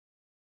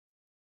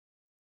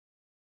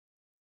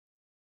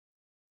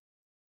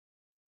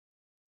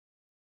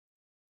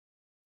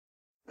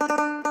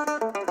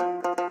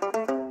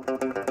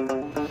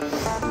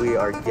We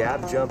are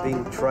gap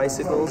jumping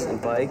tricycles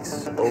and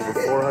bikes over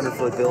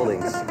 400-foot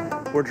buildings.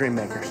 We're dream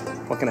makers.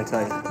 What can I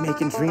tell you?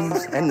 Making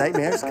dreams and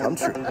nightmares come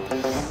true.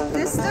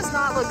 This does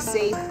not look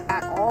safe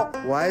at all.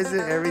 Why is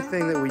it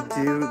everything that we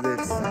do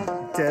that's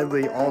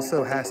deadly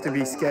also has to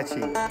be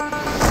sketchy?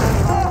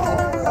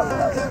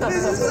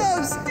 This is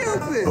so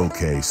stupid!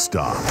 Okay,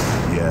 stop.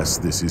 Yes,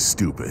 this is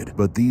stupid,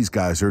 but these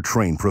guys are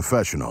trained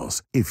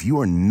professionals. If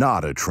you're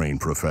not a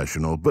trained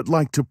professional but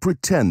like to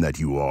pretend that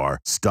you are,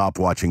 stop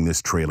watching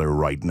this trailer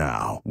right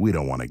now. We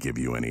don't want to give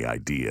you any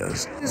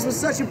ideas. This was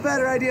such a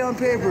better idea on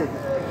paper.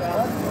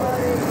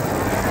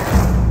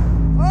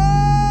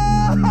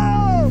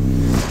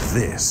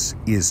 This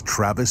is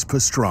Travis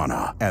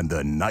Pastrana and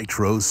the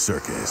Nitro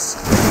Circus.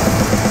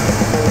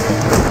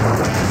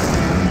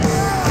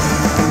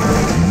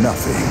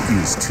 Nothing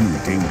is too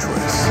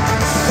dangerous.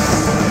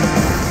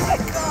 Oh my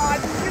God!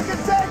 You can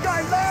take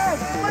our land,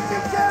 but you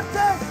can't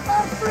take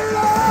our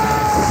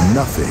freedom!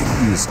 Nothing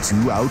is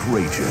too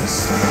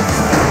outrageous. Oh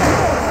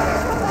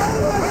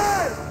my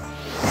God!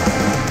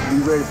 You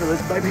ready for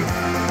this, baby?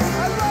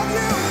 I love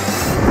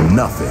you!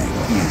 Nothing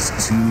is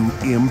too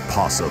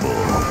impossible.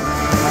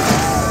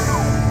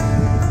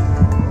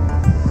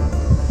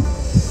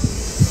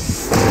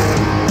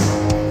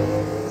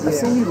 I've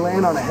seen you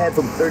land on a head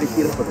from 30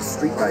 feet up with a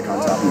street bike on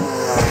top of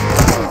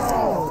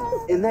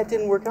you. And that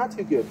didn't work out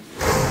too good.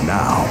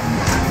 Now,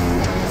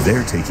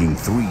 they're taking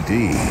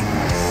 3D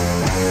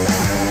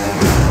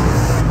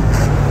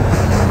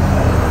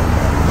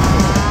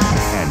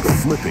and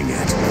flipping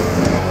it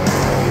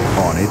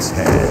on its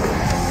head.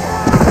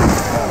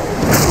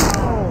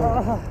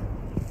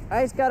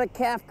 I just got a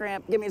calf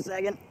cramp. Give me a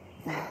second.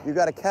 You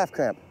got a calf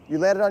cramp. You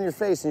landed on your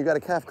face and you got a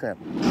calf cramp.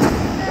 1, 2, 3,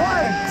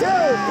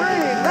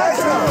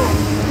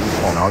 Nitro!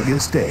 On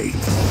August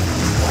 8th,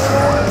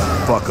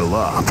 buckle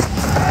up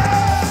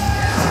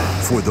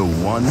for the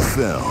one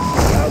film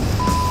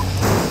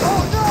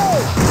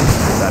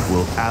that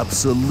will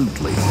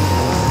absolutely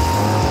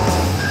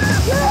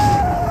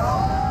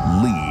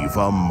leave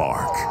a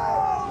mark.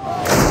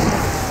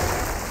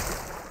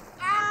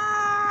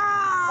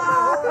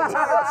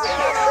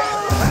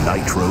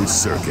 Nitro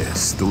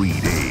Circus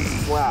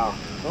 3D. Wow.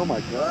 Oh my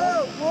God.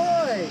 Oh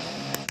boy!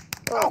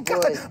 Oh,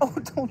 God. Oh,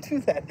 don't do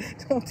that.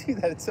 Don't do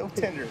that. It's so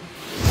tender.